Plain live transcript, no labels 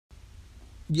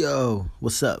Yo,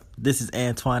 what's up? This is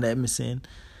Antoine Edmondson,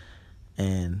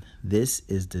 and this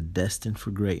is the Destined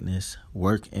for Greatness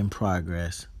Work in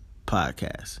Progress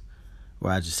podcast,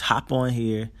 where I just hop on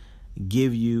here,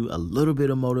 give you a little bit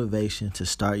of motivation to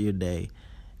start your day,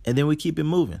 and then we keep it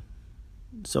moving.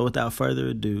 So without further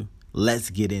ado, let's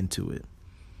get into it.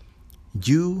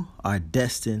 You are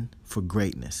destined for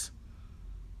greatness.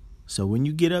 So when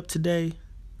you get up today,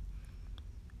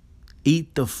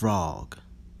 eat the frog.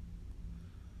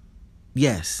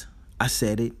 Yes, I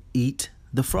said it. Eat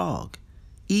the frog.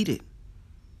 Eat it.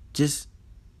 Just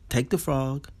take the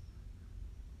frog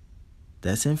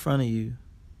that's in front of you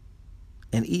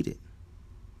and eat it.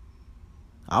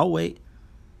 I'll wait.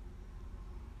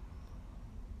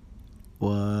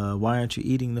 Well, why aren't you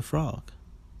eating the frog?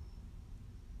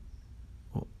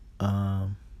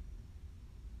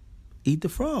 Eat the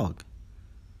frog.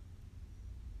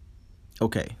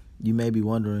 Okay, you may be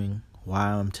wondering why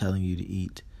I'm telling you to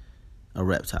eat a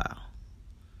reptile.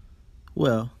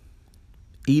 Well,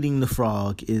 eating the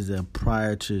frog is a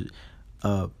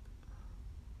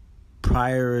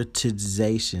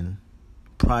prioritization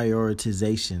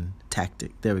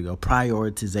tactic. There we go.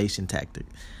 Prioritization tactic.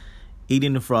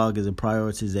 Eating the frog is a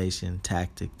prioritization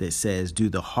tactic that says do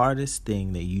the hardest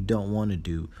thing that you don't want to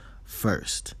do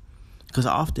first. Because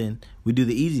often we do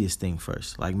the easiest thing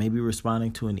first, like maybe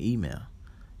responding to an email,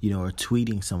 or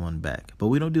tweeting someone back. But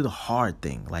we don't do the hard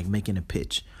thing, like making a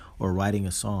pitch or writing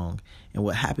a song. And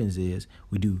what happens is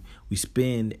we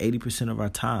spend 80% of our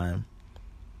time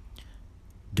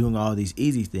doing all these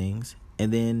easy things.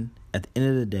 And then at the end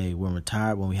of the day, when we're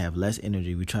tired, when we have less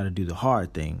energy, we try to do the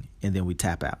hard thing and then we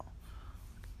tap out.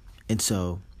 And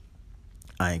so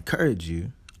I encourage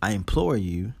you, I implore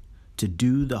you to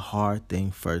do the hard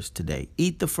thing first today.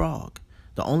 Eat the frog.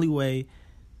 The only way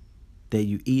that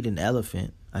you eat an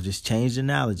elephant, I just changed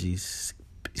analogies.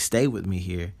 Stay with me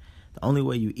here. The only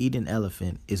way you eat an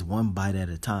elephant is one bite at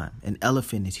a time. An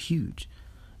elephant is huge.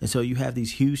 And so you have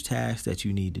these huge tasks that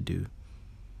you need to do.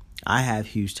 I have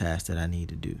huge tasks that I need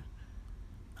to do.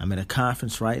 I'm at a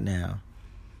conference right now,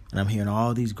 and I'm hearing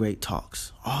all these great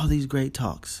talks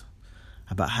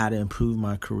about how to improve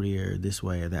my career this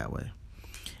way or that way.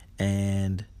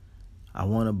 And I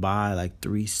want to buy like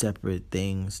 3 separate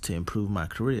things to improve my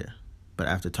career. But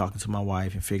after talking to my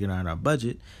wife and figuring out our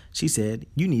budget, she said,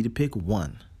 you need to pick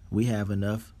one. We have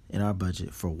enough in our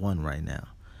budget for one right now.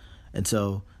 And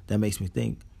so that makes me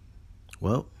think,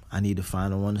 well, I need to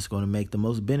find the one that's going to make the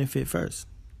most benefit first.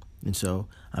 And so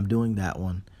I'm doing that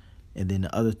one. And then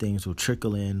the other things will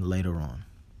trickle in later on.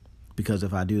 Because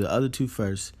if I do the other 2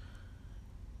 first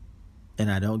and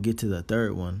I don't get to the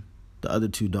third one, the other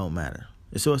 2 don't matter.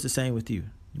 And so it's the same with you.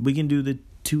 We can do the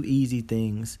 2 easy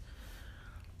things.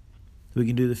 We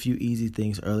can do the few easy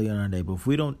things early in our day. But if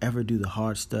we don't ever do the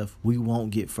hard stuff, we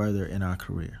won't get further in our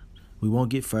career. We won't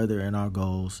get further in our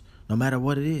goals, no matter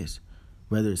what it is.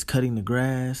 Whether it's cutting the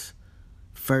grass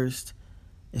first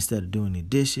instead of doing the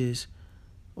dishes,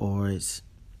 or it's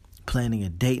planning a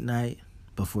date night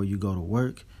before you go to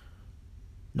work.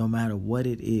 No matter what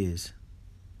it is,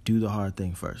 do the hard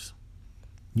thing first.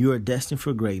 You are destined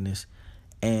for greatness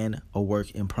and a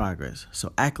work in progress.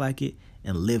 So act like it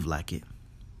and live like it.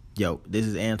 Yo, this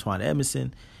is Antoine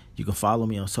Edmondson. You can follow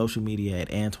me on social media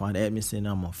at Antoine Edmondson.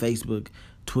 I'm on Facebook,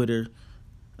 Twitter,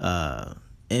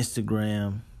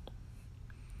 Instagram,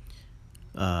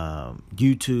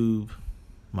 YouTube.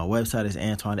 My website is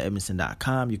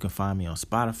AntoineEdmondson.com. You can find me on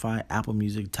Spotify, Apple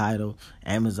Music, Tidal,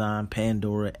 Amazon,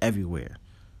 Pandora, everywhere.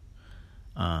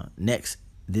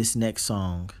 This next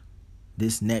song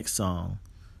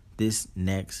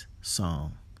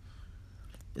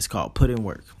is called Put in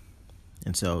Work.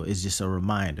 And so it's just a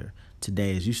reminder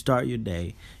today as you start your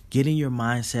day, get in your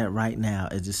mindset right now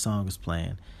as this song is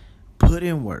playing. Put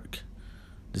in work.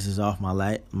 This is off my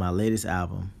latest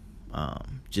album.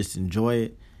 Just enjoy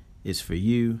it. It's for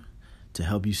you to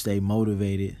help you stay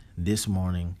motivated this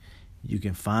morning. You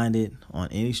can find it on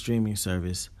any streaming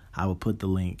service. I will put the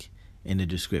link in the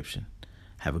description.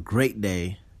 Have a great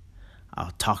day.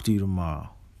 I'll talk to you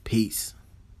tomorrow. Peace.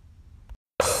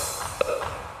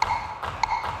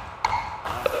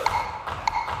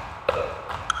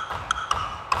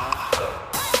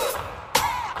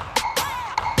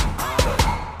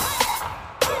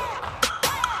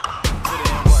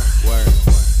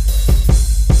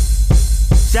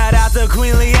 Shout out to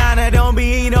Queen Liana, don't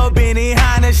be no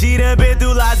Benihana. She done been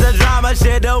through lots of drama,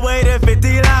 shed the weight of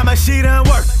 50 llama. She done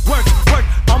work,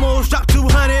 almost dropped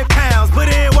 200 pounds. Put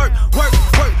in work,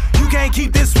 you can't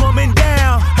keep this woman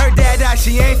down. Her dad died,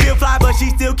 she ain't feel fly, but she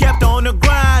still kept on the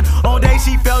grind. On days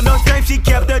she felt no strength, she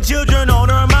kept the children on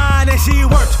her mind. And she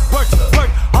worked,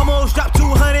 almost dropped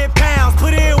 200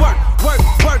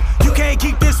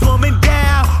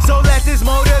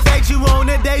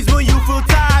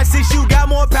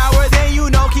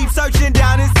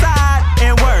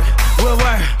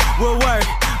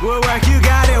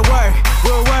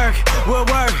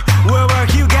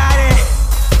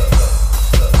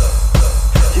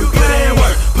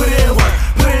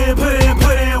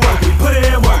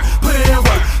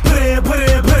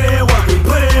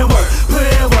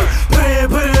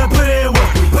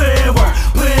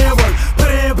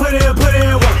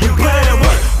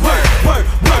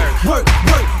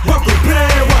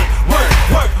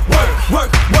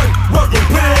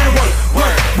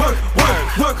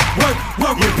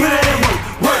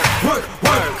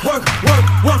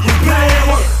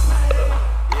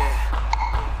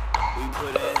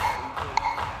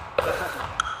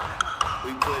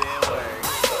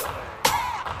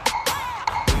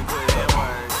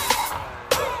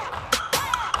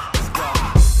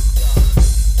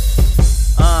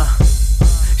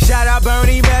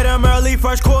 Bernie, met him early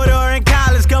first quarter in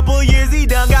college. Couple years he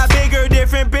done got bigger,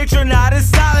 different picture, not as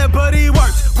solid, but he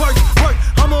works.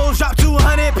 Almost dropped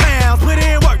 200 pounds. Put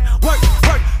in work.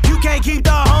 You can't keep the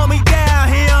homie down.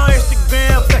 He on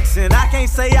Instagram flexing. I can't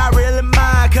say I really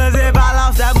mind, cause if I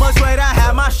lost that much weight, I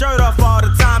have my shirt off all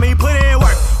the time. He put in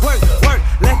work.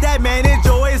 Let that man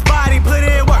enjoy his body. Put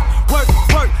in work.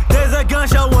 There's a gun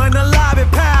show in the lobby,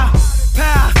 pow.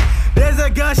 There's a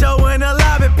gun show in the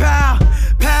lobby, pow.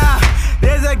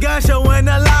 There's a gun show in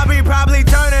the lobby, probably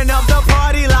turning up the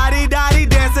party, lottie-dottie,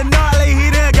 dancing gnarly.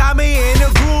 He done got me in the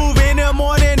groove, in the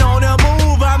morning on the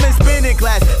move. I'm in spinning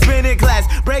class,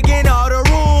 breaking all the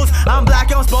rules. I'm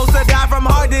black, I'm supposed to die from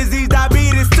heart disease,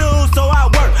 diabetes too. So I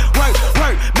work,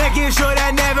 making sure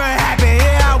that never happen.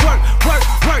 Yeah, I work.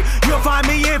 You'll find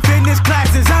me in fitness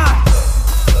classes, huh?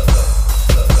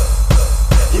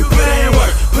 You put in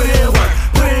work. We put in work.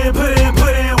 We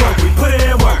put in work. We put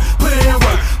in work. We put in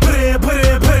work. We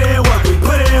put in work. We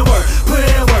put in work.